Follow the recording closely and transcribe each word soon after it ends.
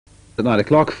at 9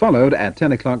 o'clock, followed at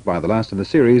 10 o'clock by the last in the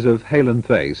series of Hail and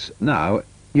Face. Now,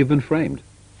 you've been framed.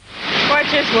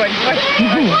 Watch this one.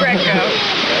 Watch Brett go.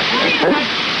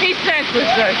 He's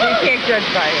senseless, though, so you can't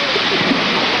judge by it.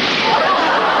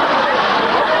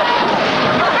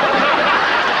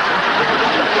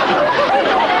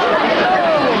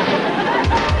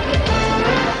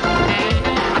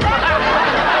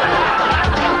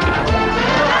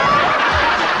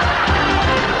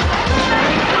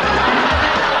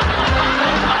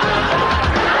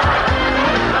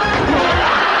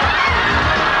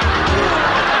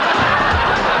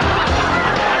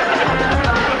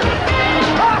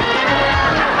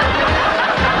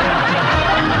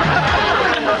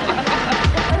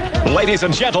 Ladies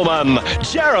and gentlemen,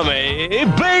 Jeremy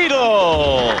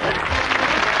Beadle.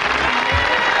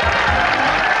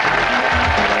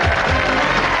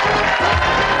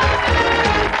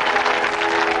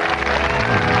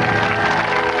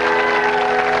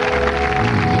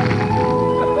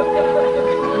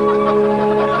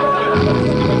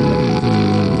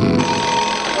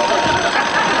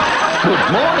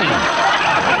 Good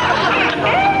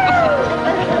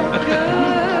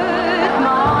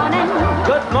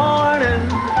morning.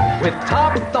 We've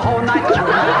talked the whole night through.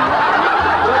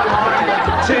 Good morning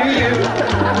to you.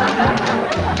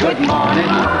 Good morning,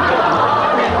 good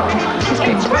morning.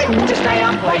 It's great to stay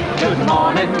up late. Good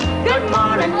morning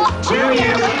to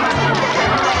you.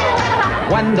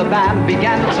 When the band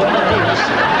began to lose,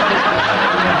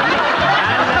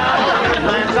 and now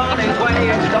man's on his way,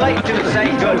 it's too late to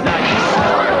say good night.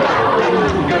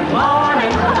 Good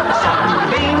morning,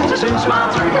 sunbeams soon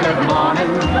smile through. Good morning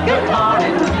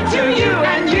to you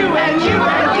and you and you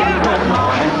and you. Good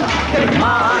morning, good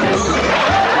morning.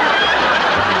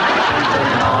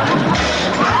 Good morning.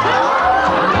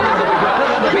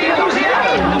 The Beatles here.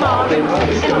 Good morning,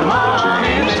 good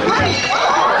morning.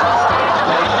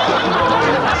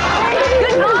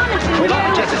 Good morning. We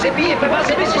love Mississippi, if it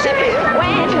wasn't Mississippi.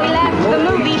 When we left the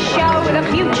movie show, the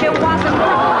future wasn't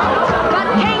bright. But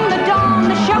came the dawn,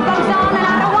 the show goes on, and I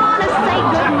don't want to say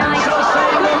good night. So say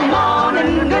good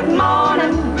morning, good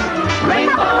morning.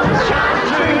 Rainbows shine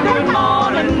through.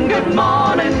 Good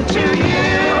morning to you.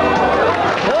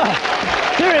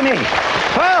 Dear me.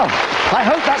 Well, I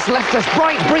hope that's left us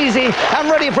bright, breezy, and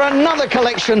ready for another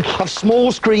collection of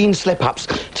small screen slip-ups.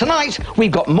 Tonight,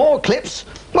 we've got more clips,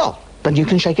 well, than you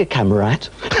can shake a camera at.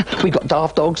 We've got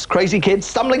daft dogs, crazy kids,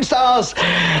 stumbling stars.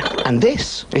 And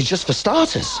this is just for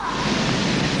starters.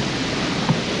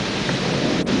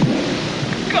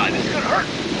 God, this is gonna hurt.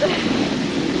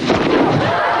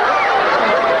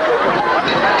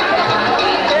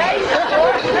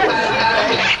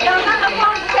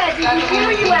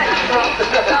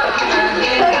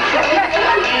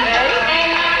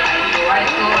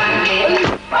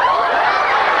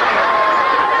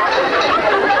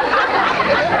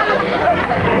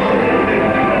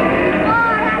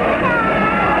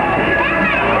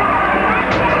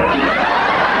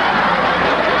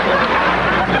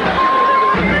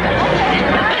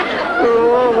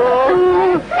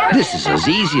 This is as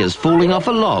easy as falling off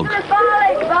a log.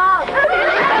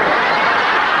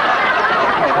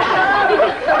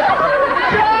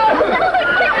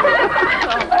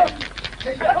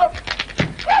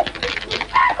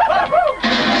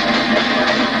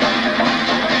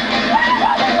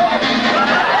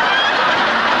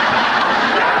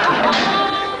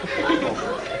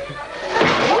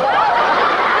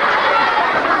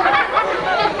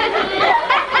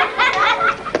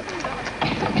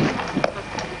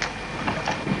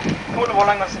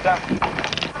 I'm gonna sit down.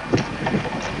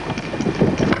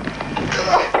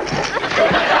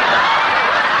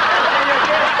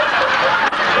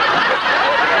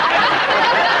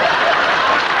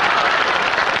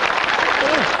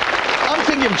 I'm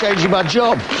thinking of changing my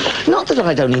job. Not that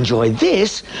I don't enjoy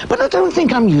this, but I don't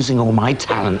think I'm using all my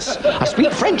talents. I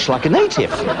speak French like a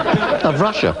native of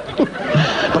Russia.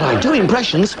 But I do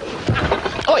impressions.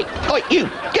 Oi, oi, you,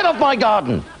 get off my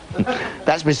garden.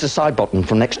 That's Mr. Sidebottom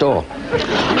from next door.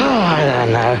 Oh, I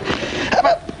don't know.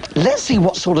 But let's see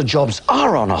what sort of jobs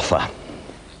are on offer.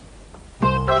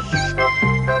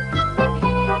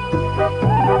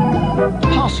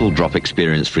 Parcel drop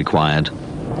experience required.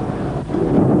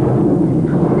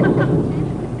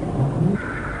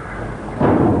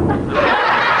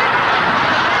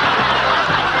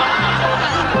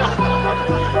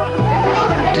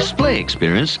 Display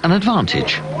experience an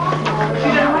advantage.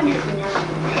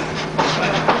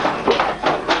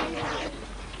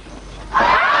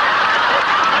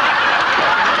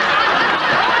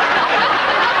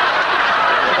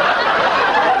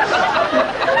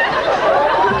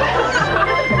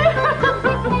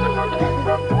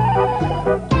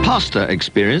 Faster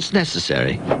experience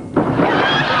necessary.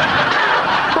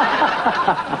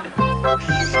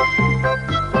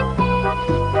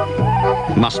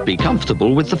 Must be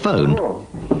comfortable with the phone.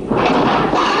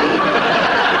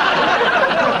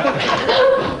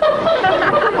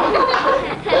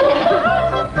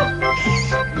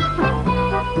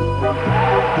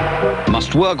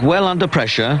 Must work well under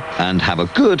pressure and have a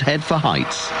good head for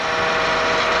heights.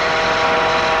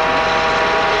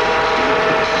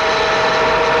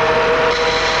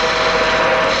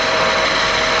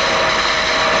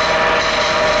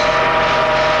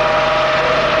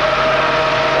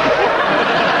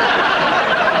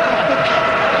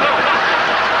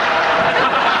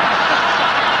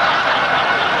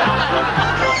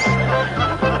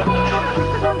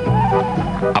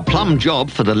 A plum job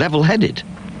for the level-headed.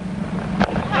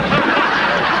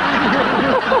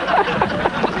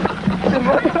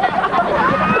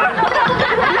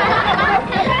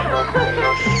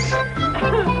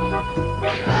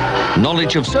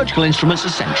 Knowledge of surgical instruments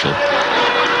essential.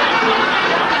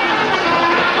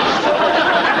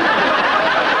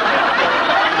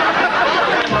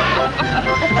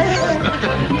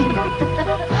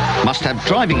 Must have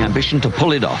driving ambition to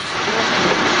pull it off.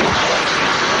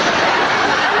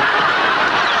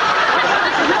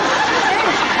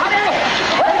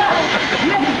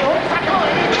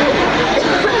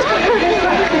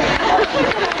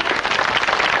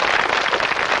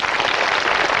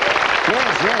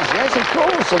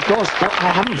 Yes, of course. No,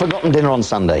 I haven't forgotten dinner on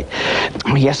Sunday.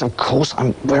 Oh, yes, of course,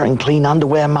 I'm wearing clean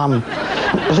underwear, Mum.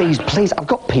 Please, I've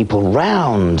got people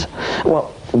round.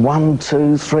 Well, 1,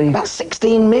 2, 3, about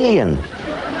 16 million.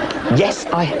 Yes,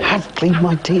 I have cleaned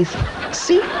my teeth.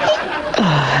 See?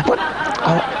 But,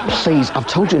 please, I've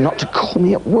told you not to call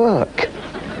me at work.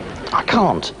 I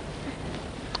can't.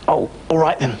 Oh, all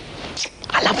right then.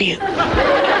 I love you.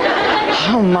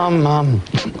 Oh, Mum.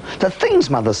 The things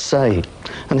mothers say.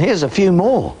 And here's a few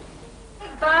more.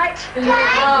 Bite.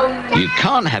 You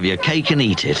can't have your cake and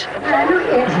eat it. Have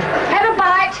a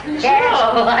bite. Yes.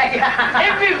 Oh my God.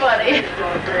 Everybody.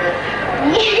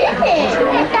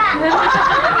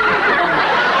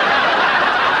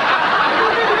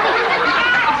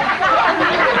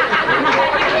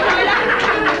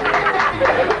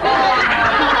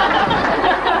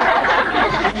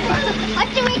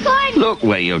 What's the record? Look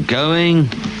where you're going.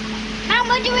 How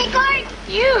much do we record?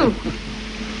 You.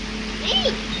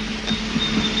 Me.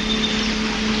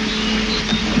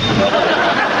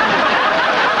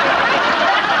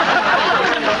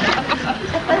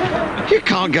 You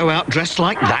can't go out dressed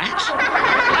like that.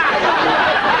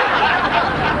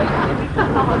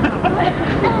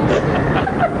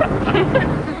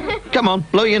 Come on,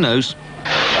 blow your nose.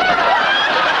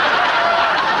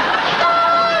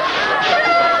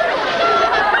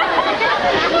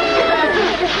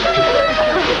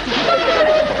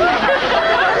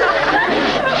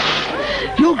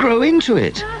 You'll grow into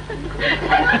it.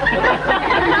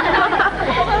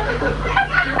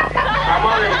 My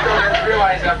mother still doesn't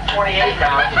realize I'm 28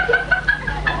 now.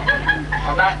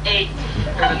 I'm not 8.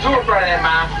 There's a 2 in front of that,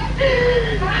 Mom.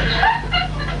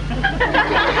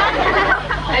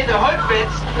 Hey, the hood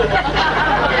fits.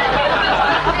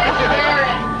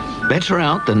 Better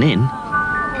out than in.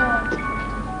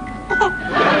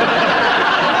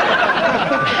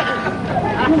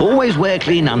 Always wear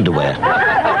clean underwear.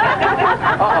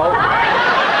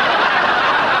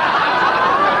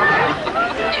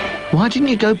 Why didn't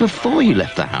you go before you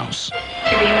left the house? To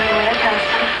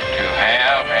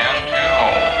have and to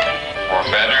hold, for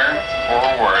better or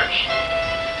worse.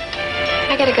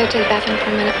 I gotta go to the bathroom for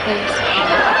a minute, please.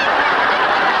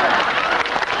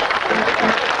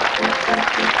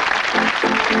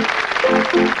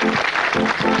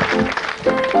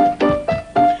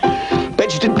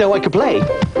 Bet you didn't know I could play.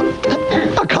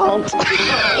 I can't.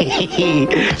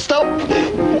 Stop.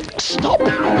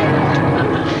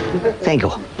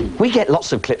 Fingal, we get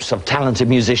lots of clips of talented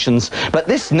musicians, but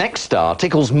this next star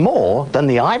tickles more than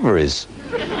the ivories.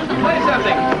 Play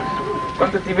something.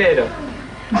 Quanto ti vedo.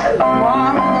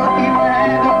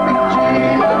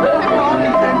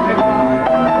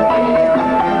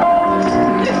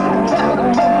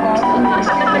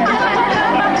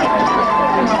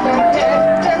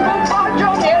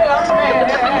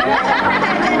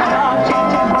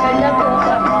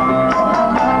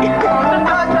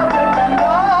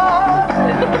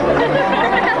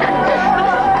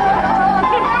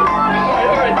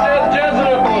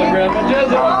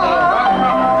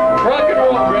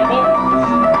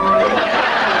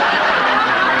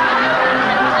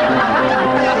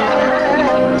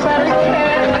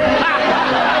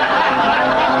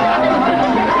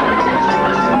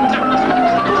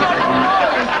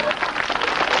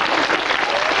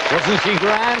 Wasn't she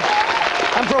grand?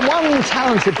 And from one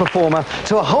talented performer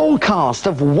to a whole cast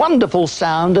of wonderful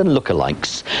sound and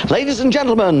lookalikes. Ladies and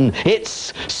gentlemen,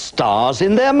 it's Stars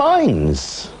in Their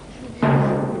Minds.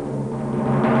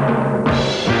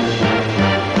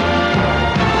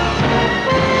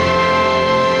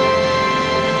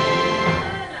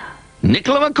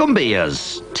 Nicola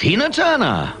Macumbias, Tina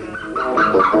Turner.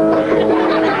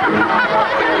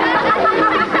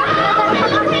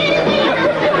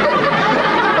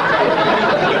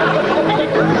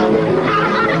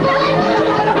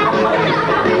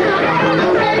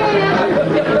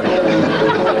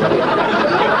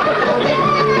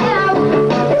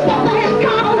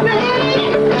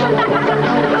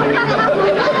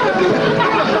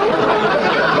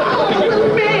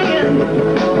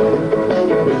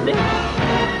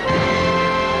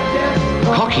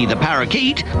 Cocky the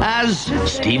Parakeet as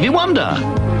Stevie Wonder.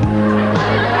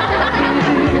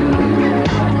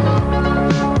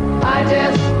 I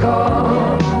just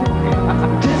called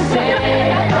to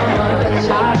say how much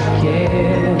I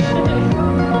care.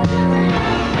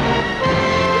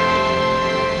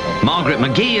 Margaret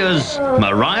McGee as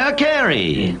Mariah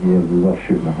Carey.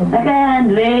 I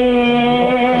can't live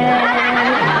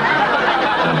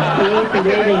if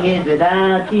living is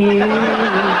without you.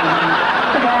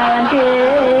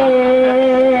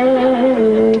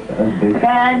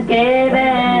 Can't give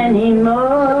anymore.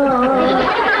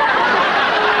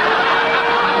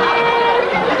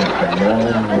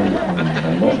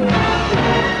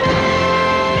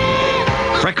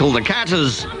 Freckle the Cat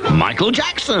as Michael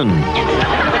Jackson.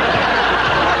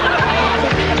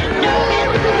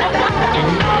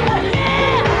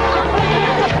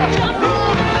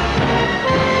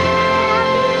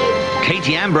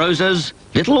 Katie Ambrose as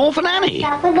Little Orphan Annie.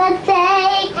 Have a good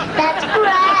day, that's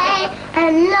great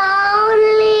and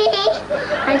lonely.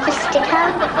 I just stick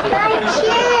out my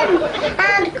chin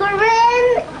and grin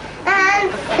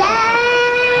and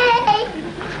say,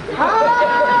 oh,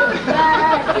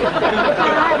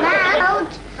 I'm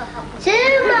out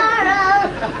tomorrow,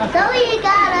 so you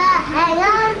gotta hang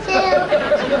on till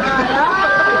tomorrow.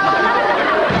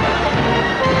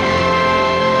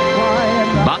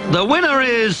 But the winner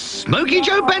is Smokey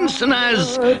Joe Benson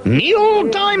as Neil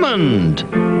Diamond.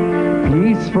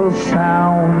 Peaceful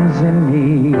sounds in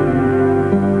me.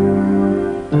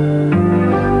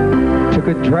 Took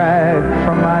a drag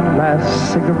from my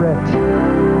last cigarette.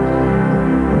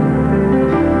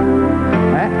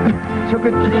 Took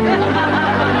a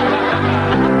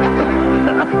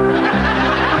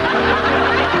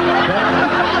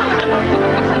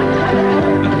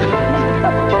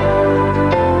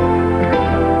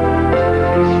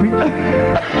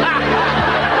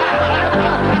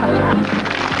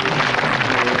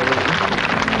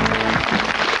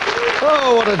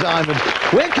Oh, what a diamond.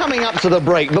 We're coming up to the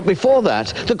break, but before that,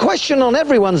 the question on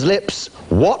everyone's lips,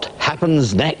 what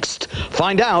happens next?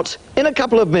 Find out in a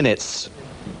couple of minutes.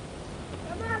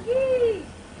 Estamos aquí.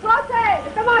 José,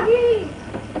 estamos aquí.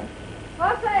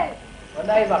 José.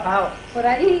 ¿Dónde hay bajado? Por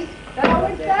ahí. Da la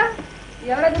vuelta y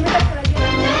ahora te metes por aquí.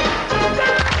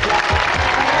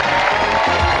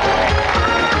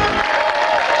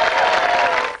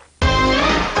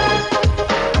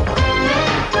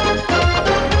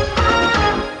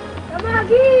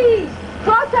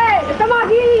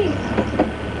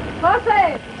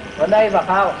 José. ¿Dónde hay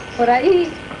bajado? Por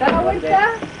ahí. Da la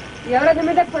vuelta y ahora te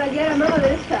metes por aquí a la mano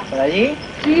derecha. ¿Por allí?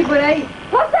 Sí, por ahí.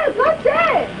 ¡José,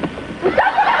 José!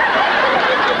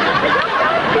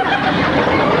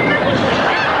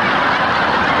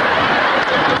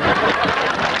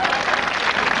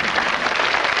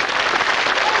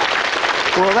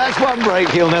 Well, that's one break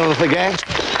he'll never forget.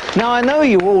 Now, I know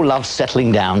you all love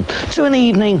settling down to an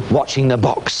evening watching the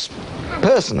box.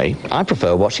 Personally, I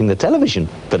prefer watching the television,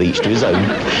 but each to his own.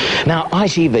 Now,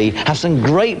 ITV have some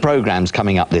great programmes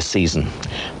coming up this season.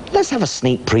 Let's have a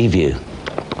sneak preview.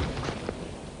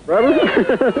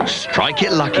 Strike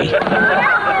it lucky.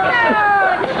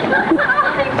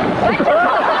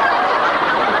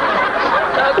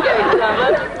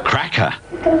 Cracker.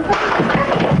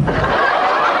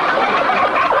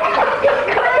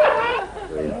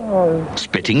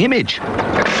 Spitting image.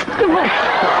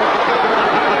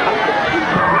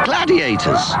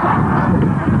 Gladiators.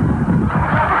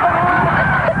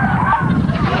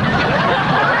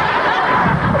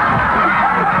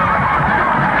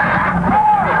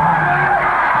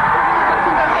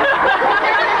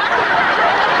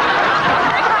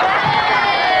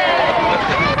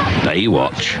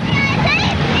 Baywatch.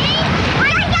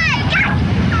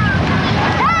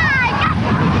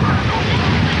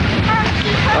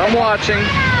 I'm watching.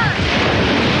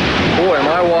 Boy, am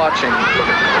I watching.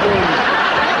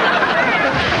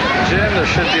 there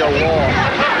should be a wall.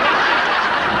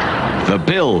 The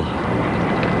bill.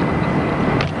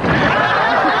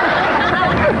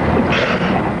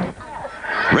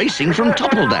 Racing from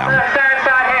Topple Down. Stand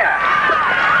inside here.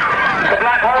 The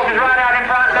black hole is right out in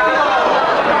front of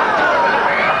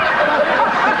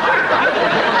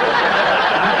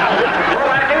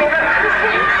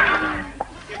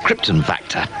us. Krypton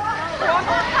Factor.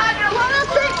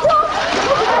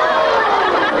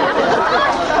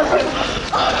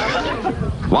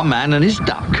 One man and his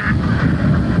duck.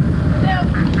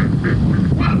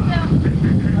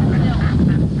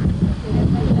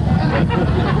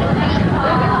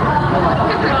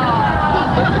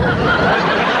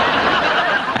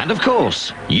 And of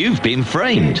course, you've been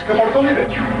framed.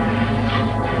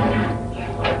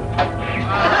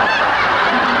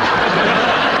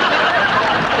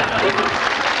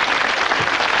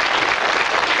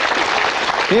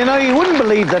 You know, you wouldn't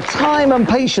believe the time and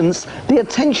patience, the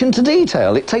attention to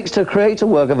detail it takes to create a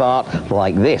work of art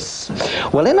like this.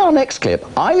 Well, in our next clip,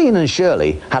 Eileen and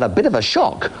Shirley had a bit of a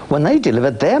shock when they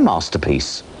delivered their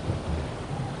masterpiece.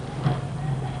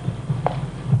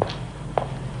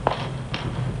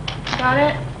 Got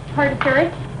it? Hard to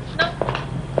carry?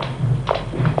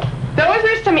 Those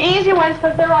are some easy ones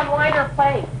because they're on wider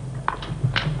plates.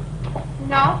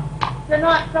 No, they're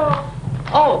not so...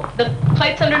 Oh, the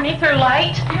plates underneath are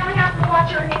light? You don't have to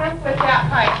watch your hands with that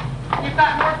pipe. You've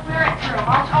got more clearance room.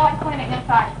 I'll clean it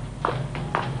inside.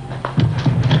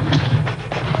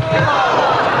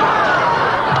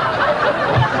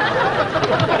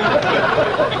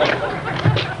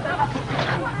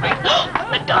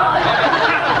 The dog.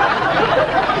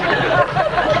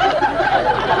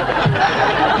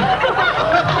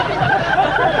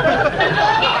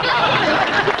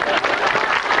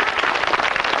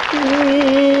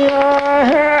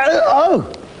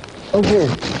 Oh dear.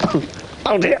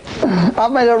 Oh dear.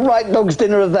 I've made a right dog's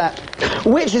dinner of that,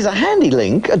 which is a handy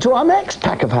link to our next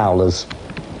pack of howlers.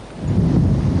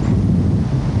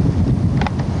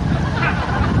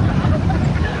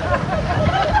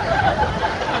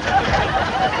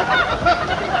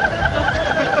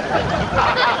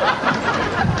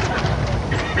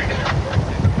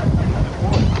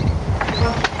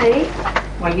 See?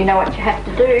 Well, you know what you have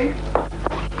to do.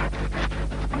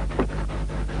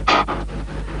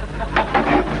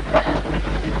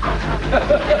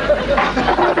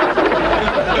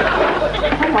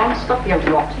 Come on, stop your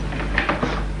rot.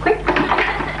 Quick.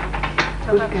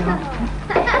 Good girl.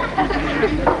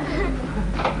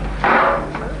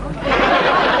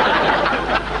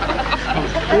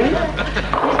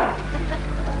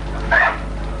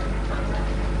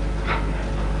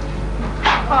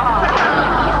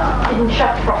 Didn't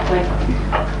shut properly.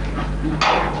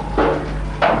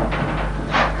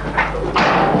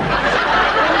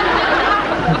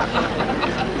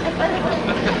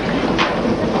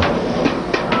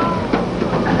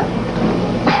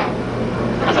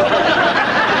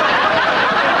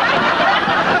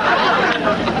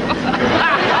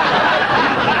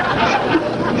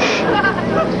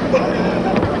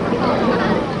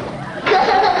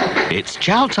 It's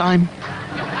chow time.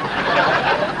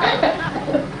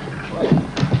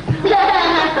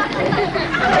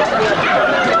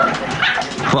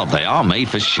 Well, they are made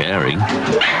for sharing.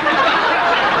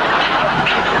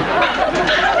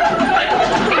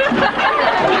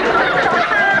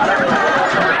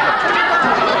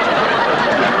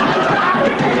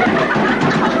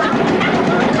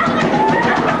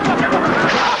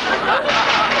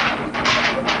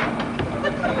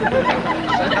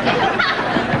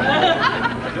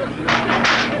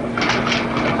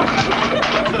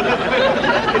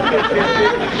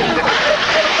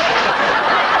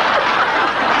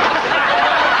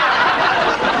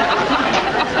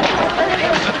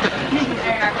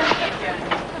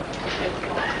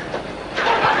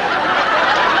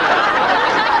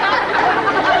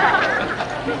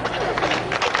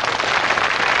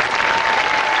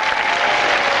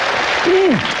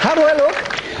 How do I look?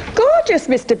 Gorgeous,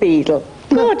 Mr. Beadle.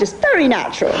 Gorgeous, very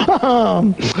natural.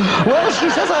 Well, she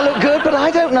says I look good, but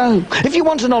I don't know. If you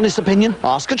want an honest opinion,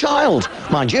 ask a child.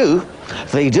 Mind you,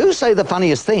 they do say the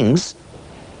funniest things.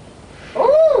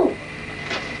 Oh!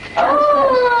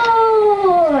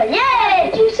 Oh!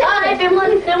 Yes! I've been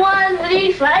wanting one of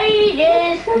these for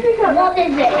ages. What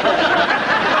is it?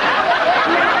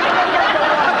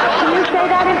 Can you say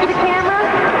that into the camera?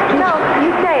 No,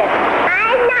 you say it.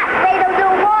 I'm not afraid of the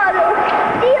water.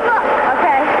 See, look.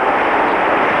 Okay.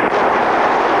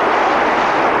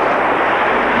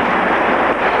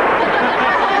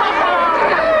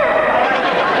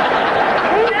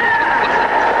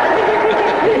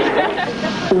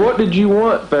 What did you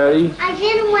want, Fatty? I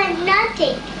didn't want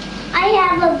nothing. I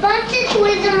have a bunch of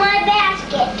toys in my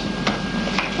basket.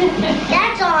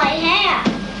 That's all I have.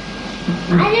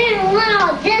 I didn't want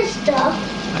all this stuff.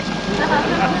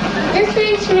 This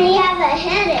makes me have a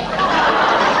headache.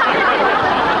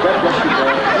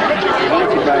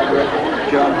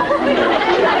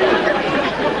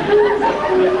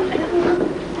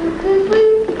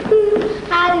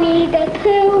 I need a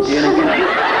poo.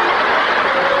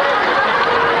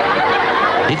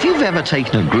 If you've ever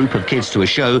taken a group of kids to a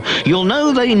show, you'll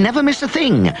know they never miss a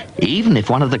thing, even if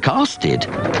one of the cast did.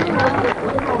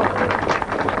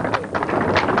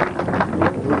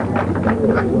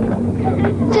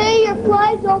 Say your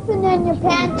flies open and your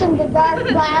pants in the dark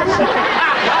plastic.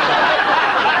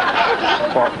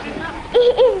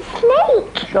 It's a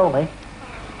snake. Show me.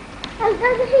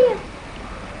 Over here.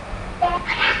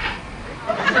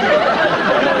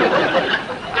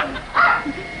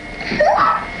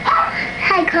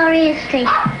 Hi, Coriaster.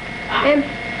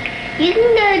 You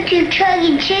can go to Chuck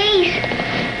E. Cheese.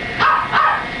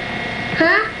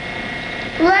 Huh?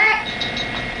 What?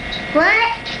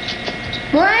 What?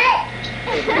 What? What?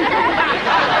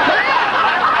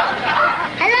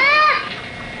 Hello?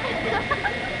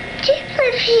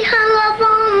 Jeepers, she hung up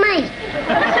on me.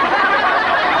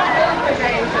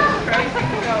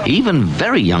 Even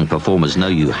very young performers know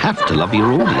you have to love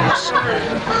your audience.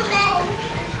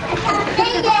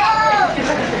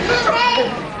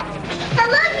 I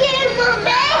love you,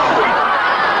 Mommy.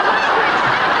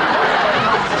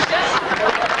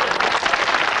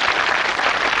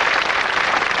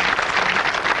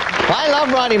 I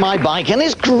love riding my bike and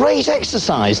it's great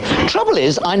exercise. Trouble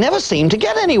is, I never seem to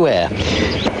get anywhere.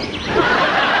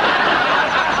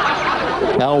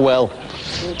 Oh well.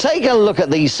 Take a look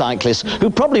at these cyclists who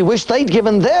probably wish they'd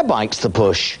given their bikes the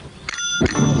push.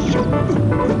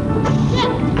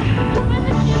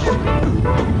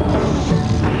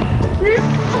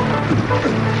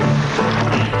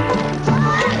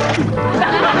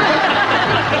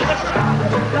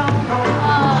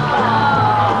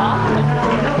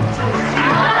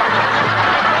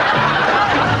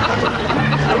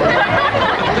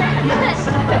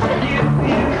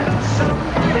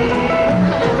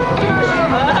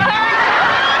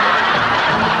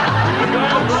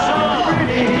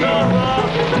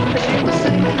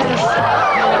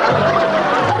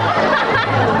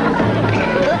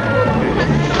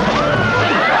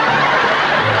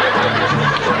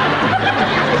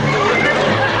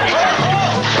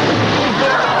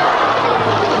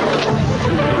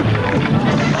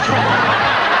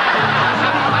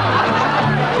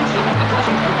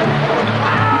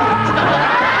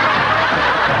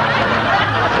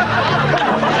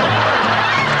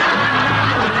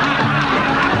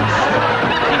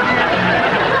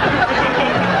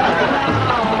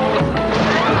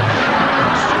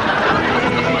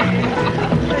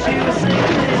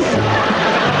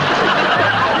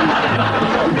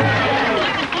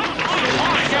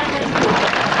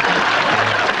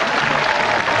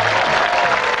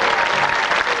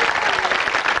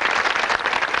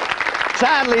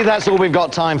 Sadly, that's all we've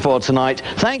got time for tonight.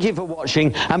 Thank you for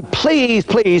watching, and please,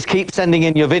 please keep sending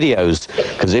in your videos,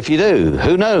 because if you do,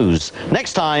 who knows?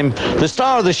 Next time, the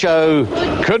star of the show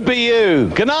could be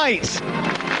you. Good night.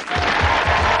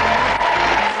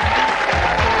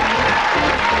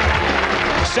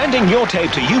 Sending your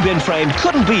tape to You've Been Framed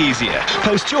couldn't be easier.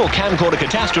 Post your camcorder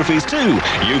catastrophes too.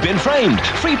 You've Been Framed.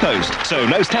 Free post, so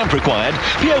no stamp required.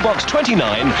 PO Box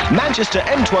 29, Manchester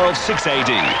M12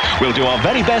 6AD. We'll do our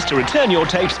very best to return your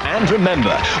tapes, and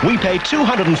remember, we pay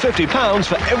 £250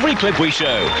 for every clip we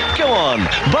show. Go on,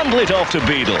 bundle it off to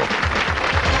Beadle.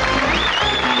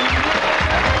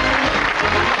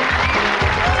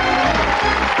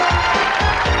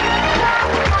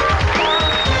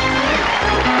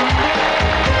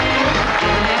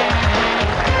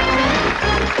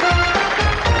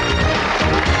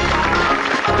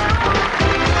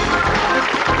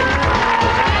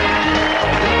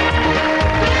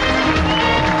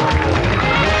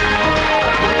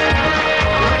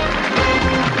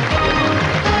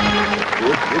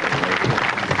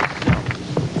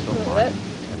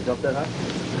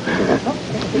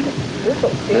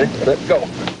 Let's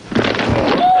go.